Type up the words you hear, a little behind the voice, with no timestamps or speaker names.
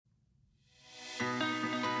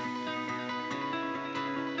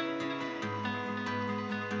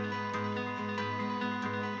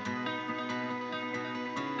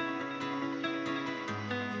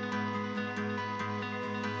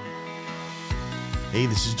Hey,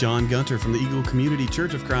 this is John Gunter from the Eagle Community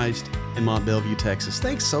Church of Christ in Mont Belvieu, Texas.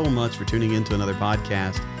 Thanks so much for tuning in to another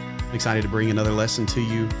podcast. I'm excited to bring another lesson to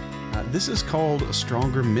you. This is called A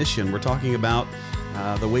Stronger Mission. We're talking about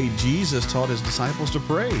the way Jesus taught his disciples to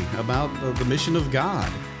pray about the mission of God.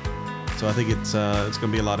 So I think it's going to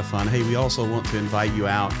be a lot of fun. Hey, we also want to invite you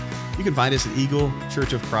out. You can find us at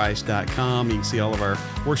eaglechurchofchrist.com. You can see all of our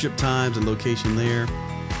worship times and location there.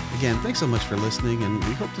 Again, thanks so much for listening, and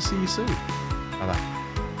we hope to see you soon. Bye-bye.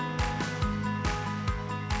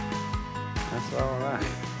 That's all right.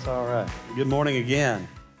 That's all right. Good morning again.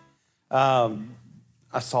 I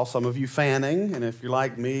saw some of you fanning, and if you're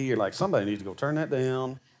like me, you're like, somebody needs to go turn that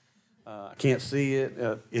down. I can't see it.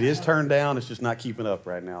 It is turned down. It's just not keeping up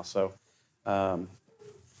right now. So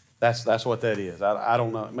that's what that is. I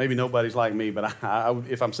don't know. Maybe nobody's like me, but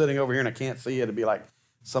if I'm sitting over here and I can't see it, it'd be like,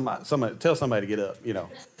 somebody tell somebody to get up, you know.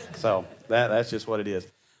 So that's just what it is.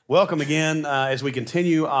 Welcome again as we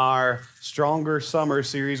continue our Stronger Summer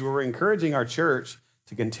series where we're encouraging our church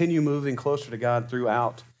to continue moving closer to God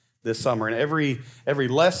throughout this summer. And every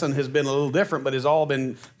lesson has been a little different, but has all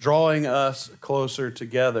been drawing us closer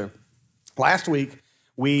together. Last week,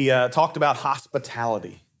 we talked about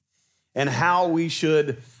hospitality and how we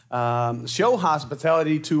should show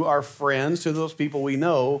hospitality to our friends, to those people we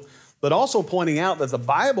know, but also pointing out that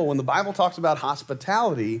when the Bible talks about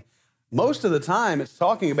hospitality, most of the time, it's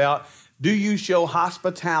talking about, do you show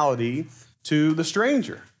hospitality to the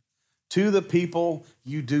stranger, to the people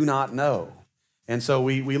you do not know? And so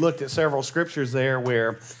we looked at several scriptures there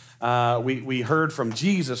where we heard from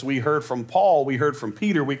Jesus, we heard from Paul, we heard from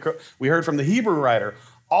Peter, we heard from the Hebrew writer,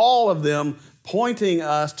 all of them pointing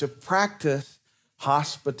us to practice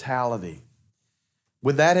hospitality.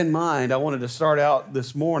 With that in mind, I wanted to start out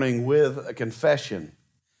this morning with a confession.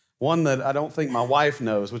 One that I don't think my wife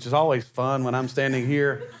knows, which is always fun when I'm standing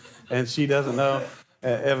here and she doesn't know.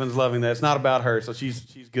 Evan's loving that. It's not about her, so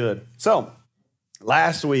she's good. So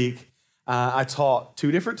last week, I taught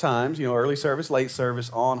 2 different times, early service, late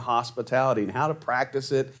service, on hospitality and how to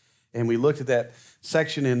practice it. And we looked at that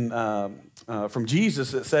section from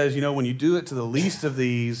Jesus that says, when you do it to the least of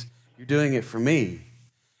these, you're doing it for me.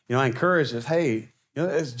 I encourage us, hey,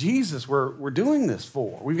 as Jesus, we're doing this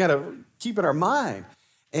for. We've got to keep it in our mind.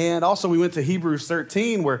 And also we went to Hebrews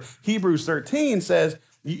 13, where Hebrews 13 says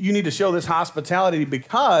you need to show this hospitality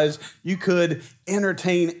because you could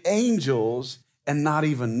entertain angels and not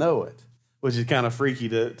even know it, which is kind of freaky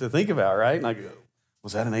to think about, right? Like,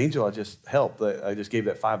 was that an angel I just helped, that I just gave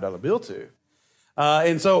that $5 bill to?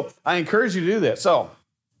 And so I encourage you to do that. So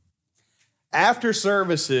after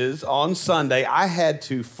services on Sunday, I had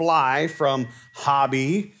to fly from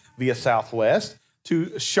Hobby via Southwest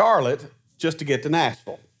to Charlotte just to get to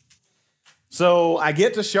Nashville. So I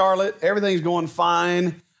get to Charlotte, everything's going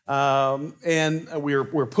fine, and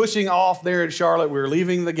we're pushing off there at Charlotte. We're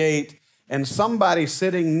leaving the gate, and somebody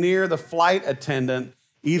sitting near the flight attendant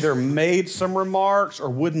either made some remarks or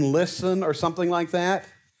wouldn't listen or something like that.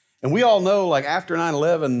 And we all know, like, after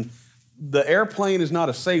 9/11, the airplane is not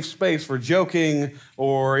a safe space for joking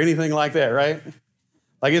or anything like that, right?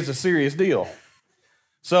 Like, it's a serious deal.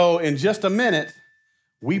 So in just a minute,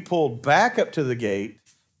 we pulled back up to the gate,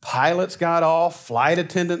 pilots got off, flight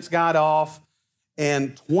attendants got off,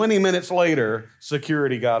 and 20 minutes later,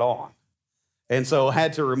 security got on. And so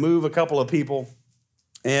had to remove a couple of people,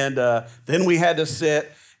 and then we had to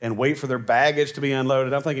sit and wait for their baggage to be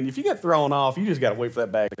unloaded. I'm thinking, if you get thrown off, you just got to wait for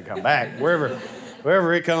that bag to come back,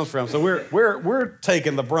 wherever it comes from. So we're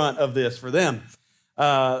taking the brunt of this for them.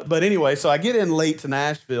 But anyway, so I get in late to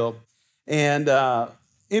Nashville, and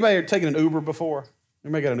anybody taken an Uber before?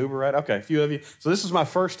 Everybody got an Uber ride? Okay, a few of you. So this is my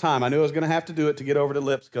first time. I knew I was going to have to do it to get over to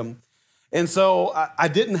Lipscomb. And so I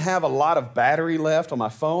didn't have a lot of battery left on my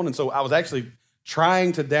phone, and so I was actually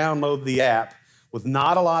trying to download the app with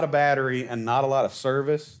not a lot of battery and not a lot of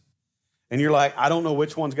service. And you're like, I don't know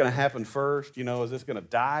which one's going to happen first. Is this going to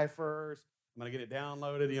die first? I'm going to get it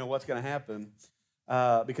downloaded. What's going to happen?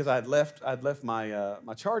 Because I'd left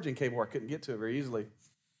my charging cable where I couldn't get to it very easily.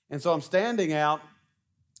 And so I'm standing out,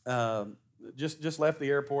 just left the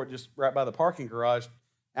airport, just right by the parking garage,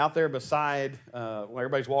 out there beside where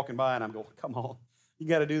everybody's walking by, and I'm going, come on, you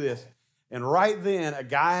got to do this. And right then, a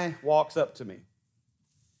guy walks up to me.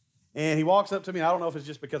 And he walks up to me, and I don't know if it's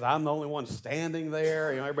just because I'm the only one standing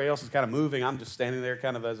there. Everybody else is kind of moving. I'm just standing there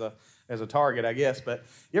kind of as a target, I guess. But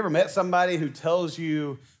you ever met somebody who tells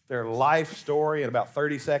you their life story in about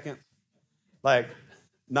 30 seconds? Like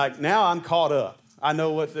now I'm caught up. I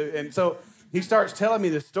know what to do. And so he starts telling me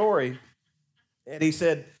this story, and he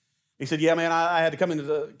said, He said, yeah, man, I had to come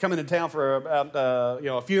into town for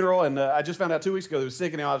a funeral, and I just found out 2 weeks ago that he was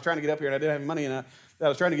sick, and I was trying to get up here, and I didn't have money, and I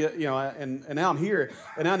was trying to get, and now I'm here,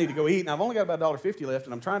 and now I need to go eat, and I've only got about $1.50 left,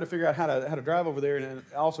 and I'm trying to figure out how to drive over there and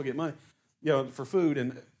also get money, for food,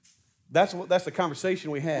 and that's the conversation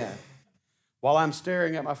we had. While I'm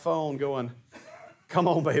staring at my phone, going, "Come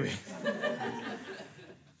on, baby."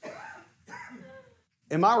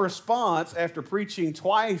 And my response after preaching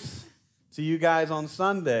twice to you guys on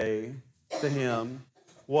Sunday to him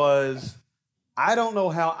was, I don't know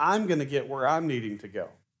how I'm going to get where I'm needing to go.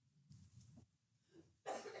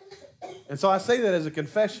 And so I say that as a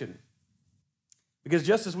confession, because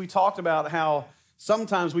just as we talked about how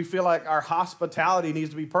sometimes we feel like our hospitality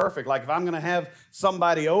needs to be perfect, like if I'm going to have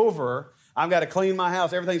somebody over, I've got to clean my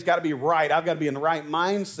house, everything's got to be right, I've got to be in the right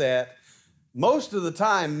mindset. Most of the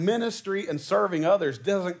time, ministry and serving others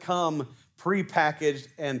doesn't come prepackaged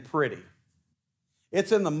and pretty.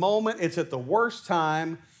 It's in the moment, it's at the worst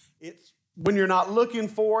time, it's when you're not looking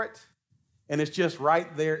for it, and it's just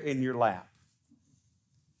right there in your lap.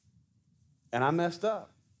 And I messed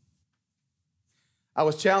up. I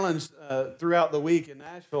was challenged throughout the week in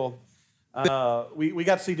Nashville. We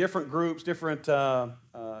got to see different groups, different kind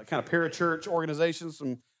of parachurch organizations.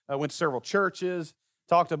 And I went to several churches,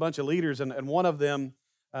 talked to a bunch of leaders, and one of them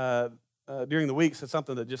during the week said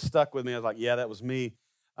something that just stuck with me. I was like, yeah, that was me.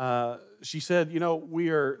 She said, we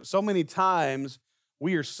are so many times,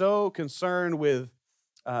 we are so concerned with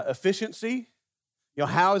efficiency.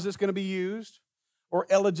 How is this going to be used? Or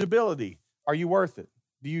eligibility. Are you worth it?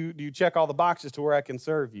 Do you check all the boxes to where I can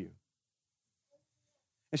serve you?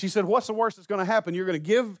 And she said, what's the worst that's going to happen? You're going to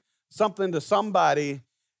give something to somebody,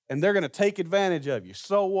 and they're going to take advantage of you.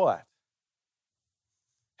 So what?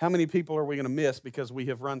 How many people are we going to miss because we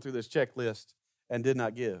have run through this checklist and did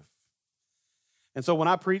not give? And so when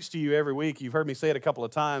I preach to you every week, you've heard me say it a couple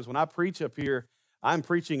of times, when I preach up here, I'm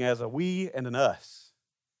preaching as a we and an us.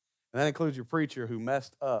 And that includes your preacher who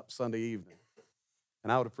messed up Sunday evening.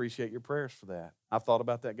 And I would appreciate your prayers for that. I've thought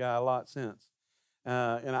about that guy a lot since.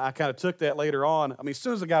 And I kind of took that later on. I mean, as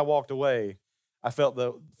soon as the guy walked away, I felt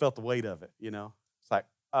the weight of it, It's like,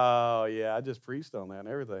 oh, yeah, I just preached on that and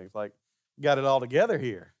everything. It's like, got it all together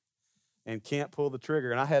here and can't pull the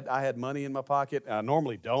trigger. And I had money in my pocket. I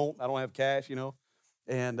normally don't. I don't have cash,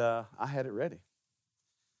 And I had it ready.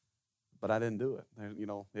 But I didn't do it.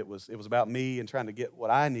 It was about me and trying to get what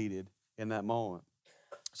I needed in that moment.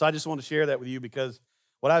 So I just want to share that with you, because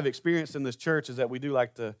what I've experienced in this church is that we do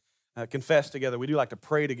like to confess together. We do like to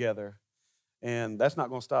pray together. And that's not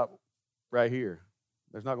going to stop right here.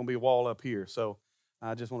 There's not going to be a wall up here. So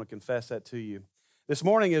I just want to confess that to you. This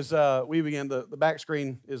morning as we begin, the back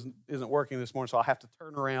screen isn't working this morning, so I'll have to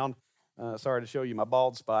turn around. Sorry to show you my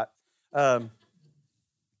bald spot. One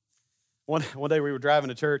day we were driving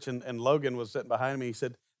to church, and Logan was sitting behind me. He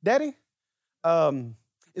said, "Daddy,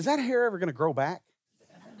 is that hair ever going to grow back?"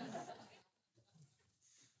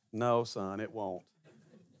 No, son, it won't.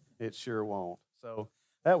 It sure won't. So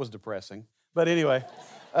that was depressing. But anyway,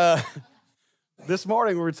 this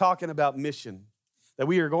morning we were talking about mission, that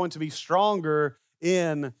we are going to be stronger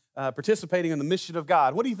in participating in the mission of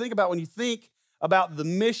God. What do you think about when you think about the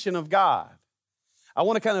mission of God? I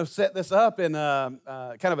want to kind of set this up in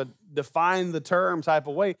kind of a define the term type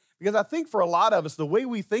of way, because I think for a lot of us, the way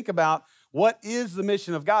we think about what is the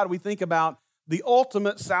mission of God, we think about the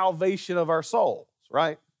ultimate salvation of our souls,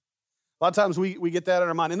 right? A lot of times we get that in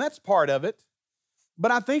our mind, and that's part of it,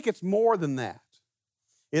 but I think it's more than that.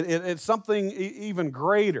 It's something even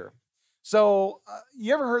greater. So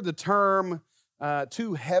you ever heard the term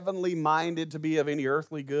too heavenly minded to be of any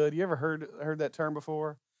earthly good? You ever heard that term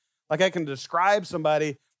before? Like I can describe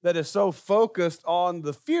somebody that is so focused on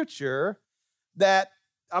the future that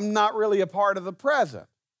I'm not really a part of the present.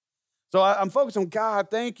 So I'm focused on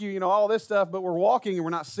God, thank you, all this stuff, but we're walking and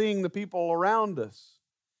we're not seeing the people around us.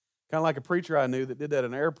 Kind of like a preacher I knew that did that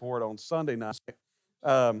in an airport on Sunday night,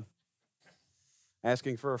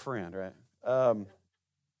 asking for a friend, right?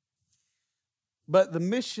 But the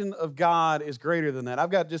mission of God is greater than that. I've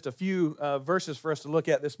got just a few verses for us to look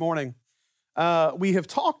at this morning. We have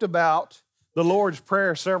talked about the Lord's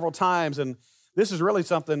Prayer several times, and this is really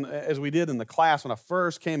something, as we did in the class when I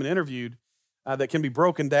first came and interviewed, that can be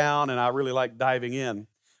broken down, and I really like diving in.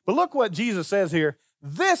 But look what Jesus says here.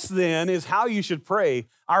 This, then, is how you should pray.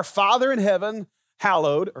 Our Father in heaven,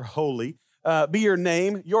 hallowed, or holy, be your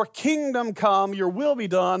name. Your kingdom come, your will be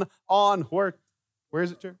done on where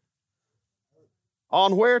is it, church?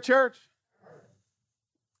 On where, church?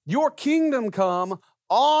 Your kingdom come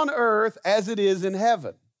on earth as it is in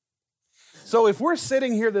heaven. So if we're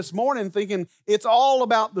sitting here this morning thinking it's all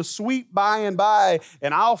about the sweet by and by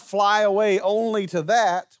and I'll fly away only to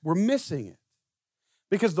that, we're missing it.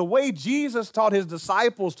 Because the way Jesus taught his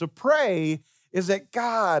disciples to pray is that,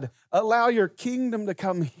 God, allow your kingdom to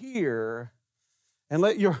come here and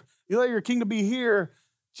let your kingdom be here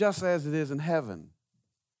just as it is in heaven.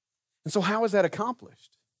 And so how is that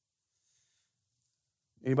accomplished?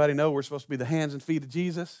 Anybody know we're supposed to be the hands and feet of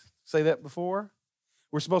Jesus? Say that before.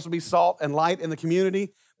 We're supposed to be salt and light in the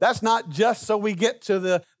community. That's not just so we get to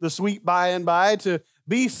the sweet by and by, to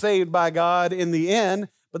be saved by God in the end,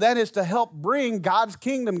 but that is to help bring God's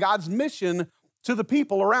kingdom, God's mission to the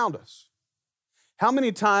people around us. How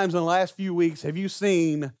many times in the last few weeks have you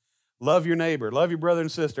seen love your neighbor, love your brother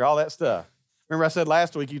and sister, all that stuff? Remember I said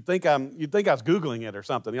last week, you'd think I was Googling it or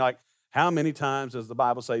something. You're like, how many times does the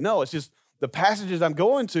Bible say? No, it's just the passages I'm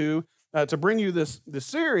going to bring you this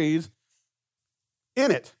series. In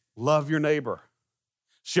it, love your neighbor,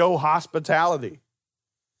 show hospitality,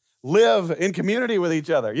 live in community with each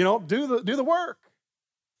other. Do the work.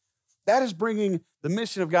 That is bringing the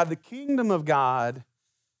mission of God, the kingdom of God,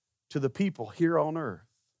 to the people here on earth.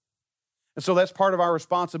 And so that's part of our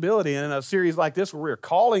responsibility. And in a series like this, where we're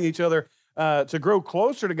calling each other to grow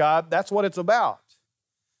closer to God, that's what it's about.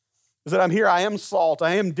 Is that I'm here, I am salt,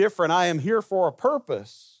 I am different, I am here for a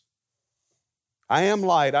purpose. I am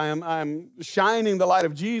light. I'm shining the light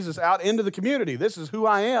of Jesus out into the community. This is who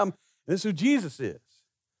I am, and this is who Jesus is.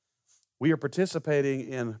 We are participating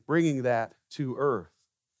in bringing that to earth.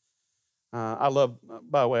 By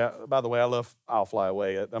the way, I love I'll Fly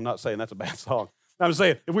Away. I'm not saying that's a bad song. I'm just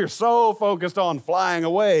saying, if we're so focused on flying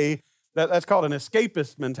away, that's called an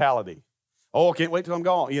escapist mentality. Oh, can't wait till I'm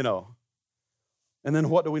gone, And then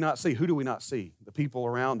what do we not see? Who do we not see? The people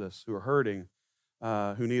around us who are hurting,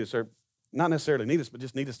 who need us. Not necessarily need us, but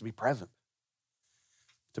just need us to be present,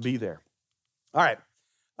 to be there. All right,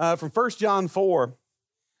 from 1 John 4,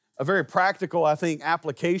 a very practical, I think,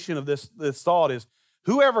 application of this thought is,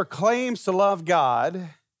 whoever claims to love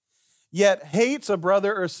God, yet hates a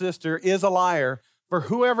brother or sister is a liar. For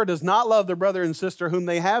whoever does not love their brother and sister whom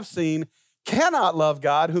they have seen cannot love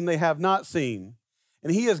God whom they have not seen.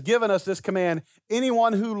 And he has given us this command,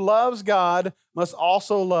 anyone who loves God must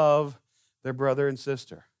also love their brother and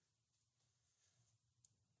sister.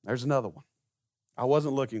 There's another one. I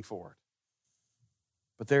wasn't looking for it,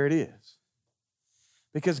 but there it is.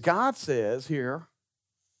 Because God says here,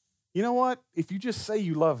 you know what? If you just say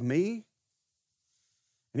you love me,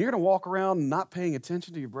 and you're going to walk around not paying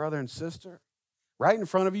attention to your brother and sister, right in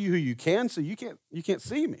front of you who you can see, you can't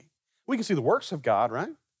see me. We can see the works of God, right?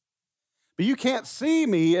 But you can't see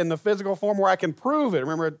me in the physical form where I can prove it.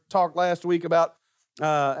 Remember I talked last week about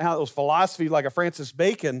how it was philosophy like a Francis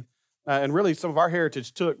Bacon, and really some of our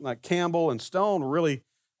heritage took, like Campbell and Stone, really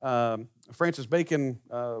Francis Bacon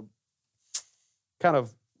they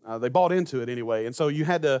bought into it anyway. And so you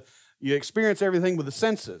experience everything with the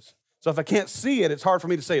senses. So if I can't see it, it's hard for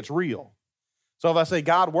me to say it's real. So if I say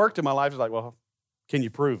God worked in my life, it's like, well, can you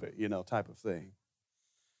prove it, type of thing.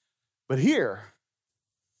 But here,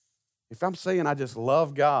 if I'm saying I just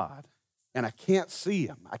love God and I can't see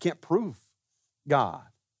him, I can't prove God.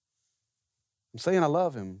 I'm saying I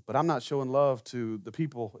love him, but I'm not showing love to the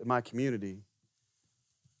people in my community.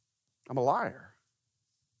 I'm a liar.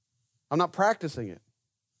 I'm not practicing it.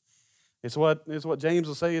 It's what James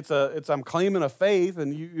will say. It's I'm claiming a faith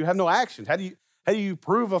and you have no actions. How do you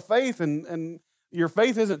prove a faith and your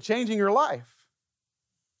faith isn't changing your life?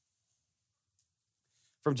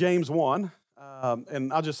 From James 1,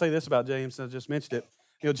 and I'll just say this about James, I just mentioned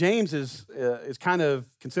it. James is kind of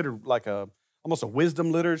considered like almost a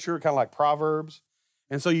wisdom literature, kind of like Proverbs.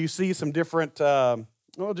 And so you see some different,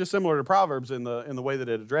 just similar to Proverbs in the way that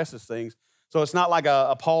it addresses things. So it's not like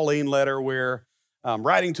a Pauline letter where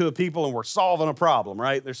writing to a people and we're solving a problem,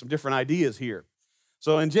 right? There's some different ideas here.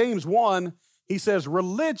 So in James 1, he says,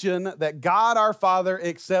 religion that God our Father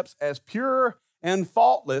accepts as pure and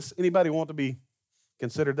faultless. Anybody want to be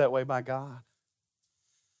considered that way by God?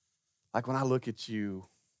 Like when I look at you,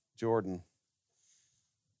 Jordan,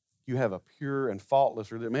 you have a pure and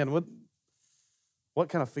faultless religion. Man, what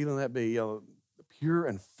kind of feeling that be? Pure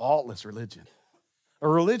and faultless religion. A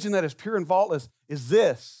religion that is pure and faultless is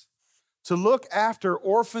this: to look after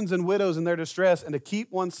orphans and widows in their distress and to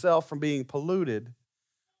keep oneself from being polluted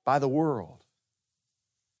by the world.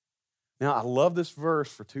 Now, I love this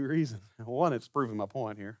verse for two reasons. One, it's proving my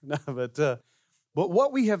point here. But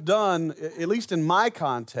what we have done, at least in my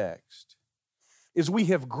context, is we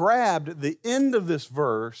have grabbed the end of this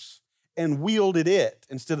verse and wielded it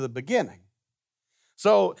instead of the beginning.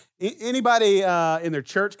 So anybody in their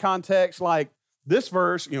church context, like this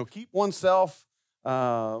verse, keep oneself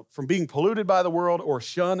from being polluted by the world or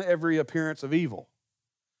shun every appearance of evil.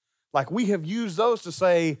 Like we have used those to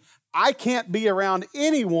say, I can't be around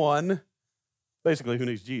anyone, basically, who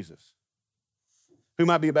needs Jesus, who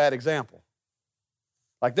might be a bad example.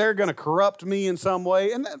 Like they're going to corrupt me in some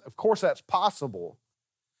way, and of course that's possible.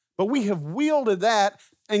 But we have wielded that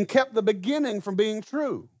and kept the beginning from being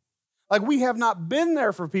true. Like we have not been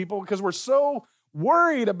there for people because we're so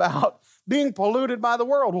worried about being polluted by the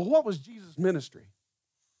world. Well, what was Jesus' ministry?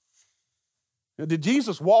 Did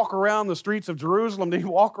Jesus walk around the streets of Jerusalem? Did he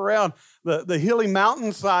walk around the hilly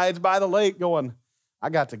mountainsides by the lake going, I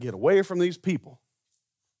got to get away from these people.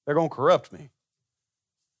 They're going to corrupt me.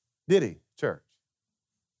 Did he, church?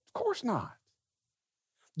 Of course not.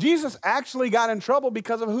 Jesus actually got in trouble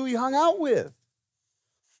because of who he hung out with.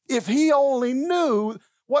 If he only knew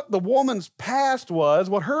what the woman's past was,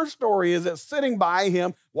 what her story is, that's sitting by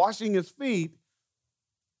him, washing his feet,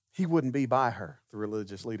 he wouldn't be by her, the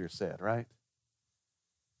religious leaders said, right?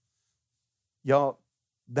 Y'all,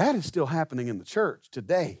 that is still happening in the church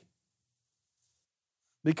today.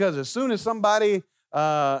 Because as soon as somebody,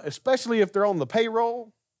 especially if they're on the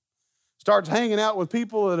payroll, starts hanging out with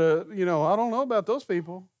people that are, I don't know about those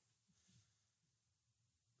people.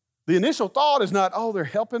 The initial thought is not, oh, they're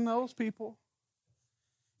helping those people.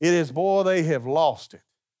 It is, boy, they have lost it.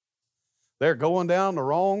 They're going down the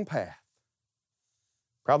wrong path.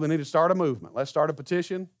 Probably need to start a movement. Let's start a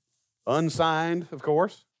petition. Unsigned, of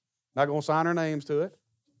course. Not going to sign our names to it.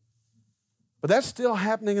 But that's still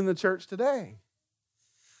happening in the church today.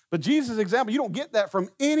 But Jesus' example, you don't get that from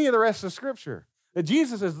any of the rest of Scripture. That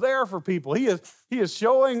Jesus is there for people. He is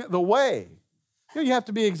showing the way. You have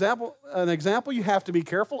to be an example. You have to be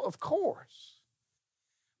careful, of course.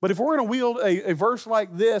 But if we're going to wield a verse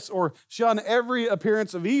like this or shun every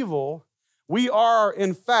appearance of evil, we are,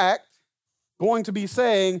 in fact, going to be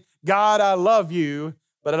saying, God, I love you,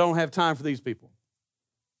 but I don't have time for these people.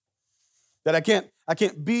 That I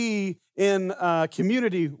can't be in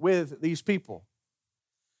community with these people.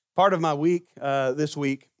 Part of my week this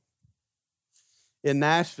week in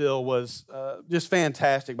Nashville was just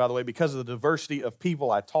fantastic, by the way, because of the diversity of people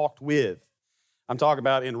I talked with. I'm talking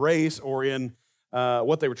about in race or in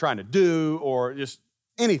what they were trying to do or just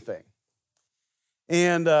anything.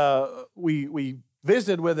 And we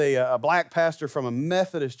visited with a black pastor from a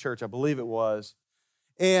Methodist church, I believe it was.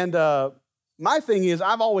 And my thing is,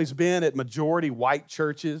 I've always been at majority white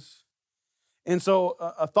churches. And so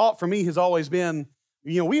a thought for me has always been,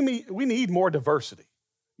 we need more diversity.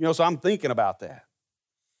 So I'm thinking about that.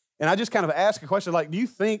 And I just kind of ask a question like, do you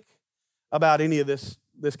think about any of this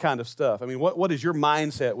kind of stuff? I mean, what is your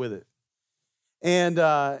mindset with it? And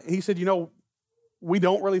he said, we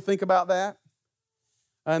don't really think about that.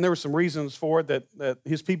 And there were some reasons for it that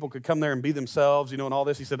his people could come there and be themselves, and all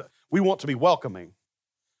this. He said, we want to be welcoming.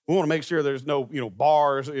 We want to make sure there's no,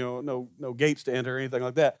 bars, no gates to enter or anything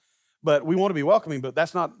like that. But we want to be welcoming, but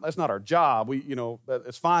that's not our job.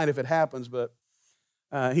 It's fine if it happens, but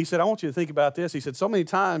he said, I want you to think about this. He said, so many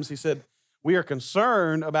times, he said, we are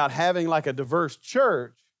concerned about having like a diverse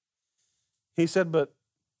church. He said, but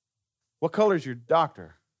what color is your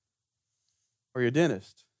doctor or your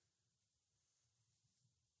dentist?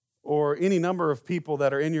 Or any number of people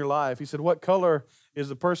that are in your life. He said, what color is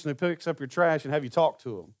the person who picks up your trash, and have you talked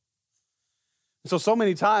to them? So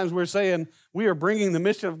many times we're saying we are bringing the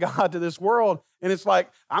mission of God to this world, and it's like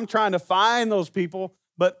I'm trying to find those people,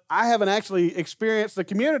 but I haven't actually experienced the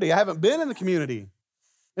community. I haven't been in the community.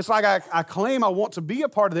 It's like I claim I want to be a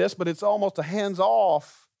part of this, but it's almost a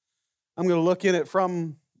hands-off. I'm going to look in it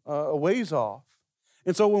from a ways off.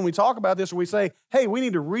 And so when we talk about this, we say, hey, we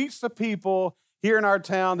need to reach the people here in our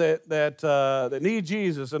town that need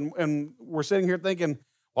Jesus, and we're sitting here thinking,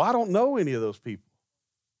 well, I don't know any of those people.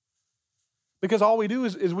 Because all we do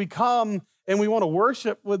is we come and we want to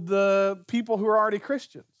worship with the people who are already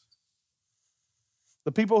Christians.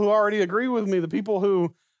 The people who already agree with me, the people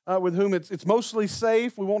who with whom it's mostly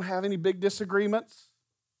safe. We won't have any big disagreements.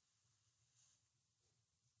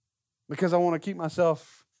 Because I want to keep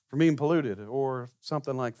myself from being polluted or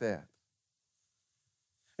something like that.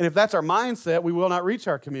 And if that's our mindset, we will not reach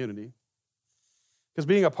our community. Because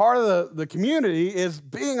being a part of the community is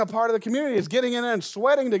being a part of the community, is getting in there and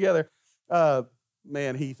sweating together.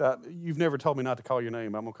 Man, he thought, you've never told me not to call your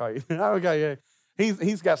name. I'm going to call you. Okay, yeah.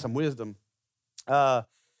 He's got some wisdom.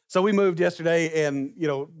 So we moved yesterday, and,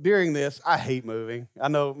 during this, I hate moving. I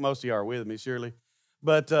know most of you are with me, surely.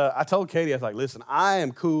 But I told Katie, I was like, listen, I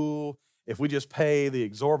am cool if we just pay the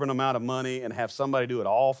exorbitant amount of money and have somebody do it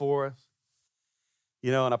all for us.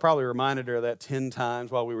 And I probably reminded her of that 10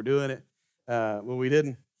 times while we were doing it when we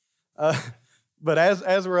didn't. But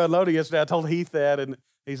as we're unloading yesterday, I told Heath that, and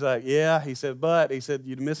he's like, yeah. He said,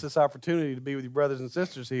 you'd miss this opportunity to be with your brothers and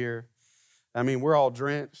sisters here. I mean, we're all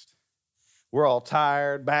drenched. We're all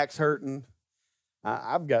tired, back's hurting.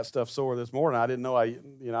 I've got stuff sore this morning. I didn't know I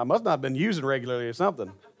must not have been using regularly or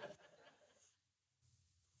something.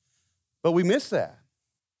 But we miss that.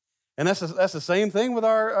 And that's the same thing with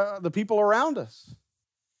the people around us.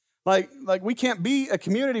 Like we can't be a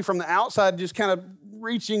community from the outside just kind of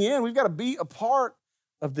reaching in. We've got to be a part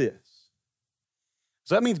of this.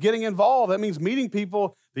 So that means getting involved. That means meeting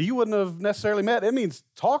people that you wouldn't have necessarily met. It means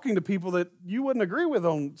talking to people that you wouldn't agree with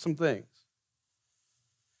on some things.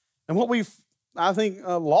 And what we've, I think,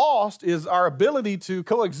 lost is our ability to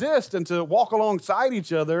coexist and to walk alongside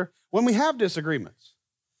each other when we have disagreements.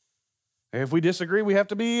 If we disagree, we have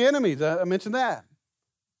to be enemies. I mentioned that.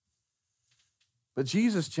 But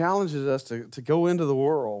Jesus challenges us to go into the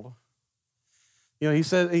world.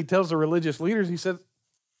 He tells the religious leaders, he said,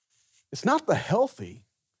 it's not the healthy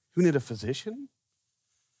who need a physician.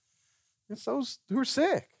 It's those who are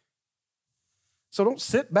sick. So don't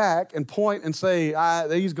sit back and point and say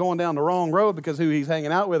he's going down the wrong road because who he's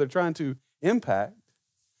hanging out with or trying to impact.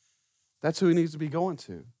 That's who he needs to be going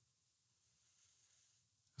to.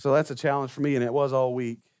 So that's a challenge for me, and it was all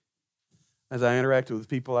week. As I interacted with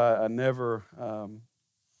people I never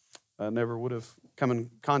would have come in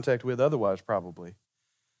contact with otherwise, probably.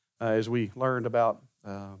 As we learned about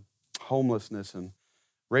homelessness and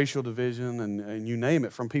racial division and you name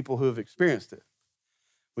it from people who have experienced it.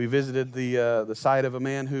 We visited the site of a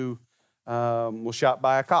man who was shot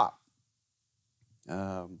by a cop.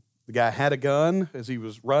 The guy had a gun as he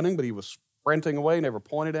was running, but he was sprinting away, never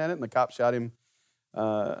pointed at it, and the cop shot him,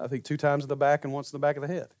 I think, 2 times in the back and once in the back of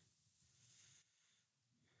the head.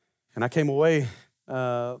 And I came away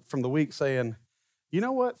from the week saying, you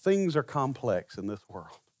know what? Things are complex in this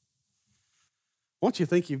world. Once you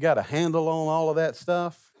think you've got a handle on all of that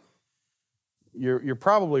stuff, you're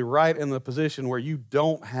probably right in the position where you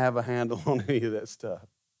don't have a handle on any of that stuff.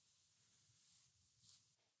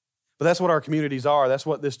 But that's what our communities are. That's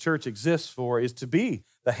what this church exists for, is to be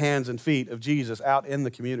the hands and feet of Jesus out in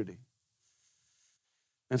the community.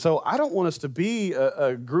 And so I don't want us to be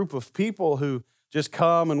a group of people who just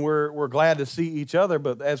come and we're glad to see each other,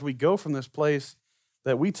 but as we go from this place,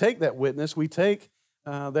 that we take that witness, we take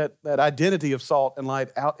that identity of salt and light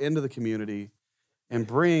out into the community and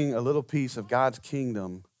bring a little piece of God's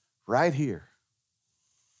kingdom right here.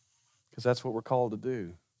 Because that's what we're called to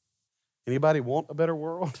do. Anybody want a better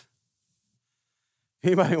world?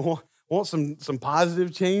 Anybody want some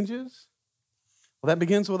positive changes? Well, that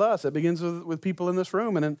begins with us. That begins with people in this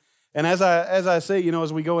room. And as I say,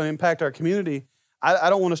 as we go and impact our community, I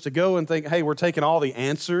don't want us to go and think, hey, we're taking all the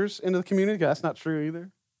answers into the community. That's not true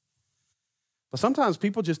either. But sometimes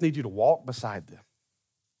people just need you to walk beside them.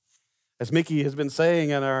 As Mickey has been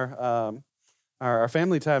saying in our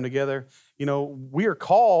family time together, we are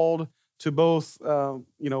called to both,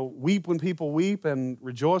 weep when people weep and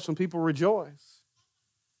rejoice when people rejoice.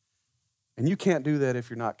 And you can't do that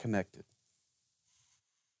if you're not connected.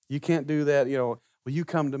 You can't do that, will you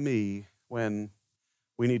come to me when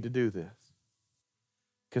we need to do this?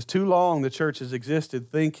 Because too long the church has existed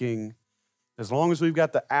thinking, as long as we've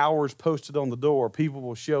got the hours posted on the door, people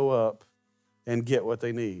will show up and get what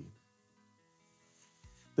they need.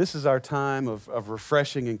 This is our time of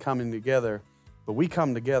refreshing and coming together, but we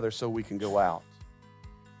come together so we can go out.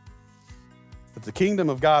 But the kingdom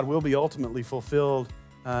of God will be ultimately fulfilled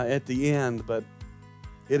at the end, but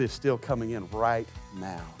it is still coming in right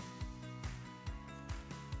now.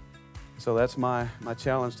 So that's my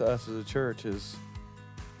challenge to us as a church is,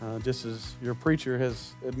 just as your preacher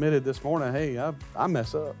has admitted this morning, hey, I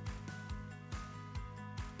mess up.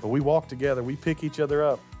 But we walk together. We pick each other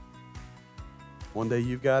up. One day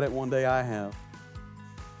you've got it, one day I have.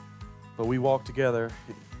 But we walk together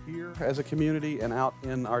here as a community and out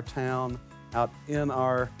in our town, out in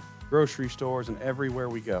our grocery stores and everywhere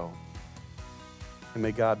we go. And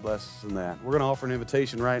may God bless us in that. We're going to offer an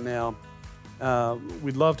invitation right now.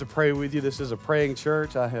 We'd love to pray with you. This is a praying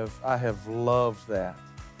church. I have loved that.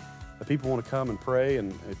 If people want to come and pray,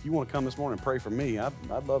 and if you want to come this morning and pray for me,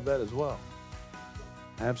 I'd love that as well.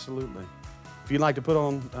 Absolutely. If you'd like to put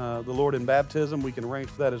on the Lord in baptism, we can arrange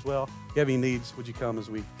for that as well. If you have any needs, would you come as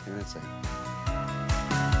we sing?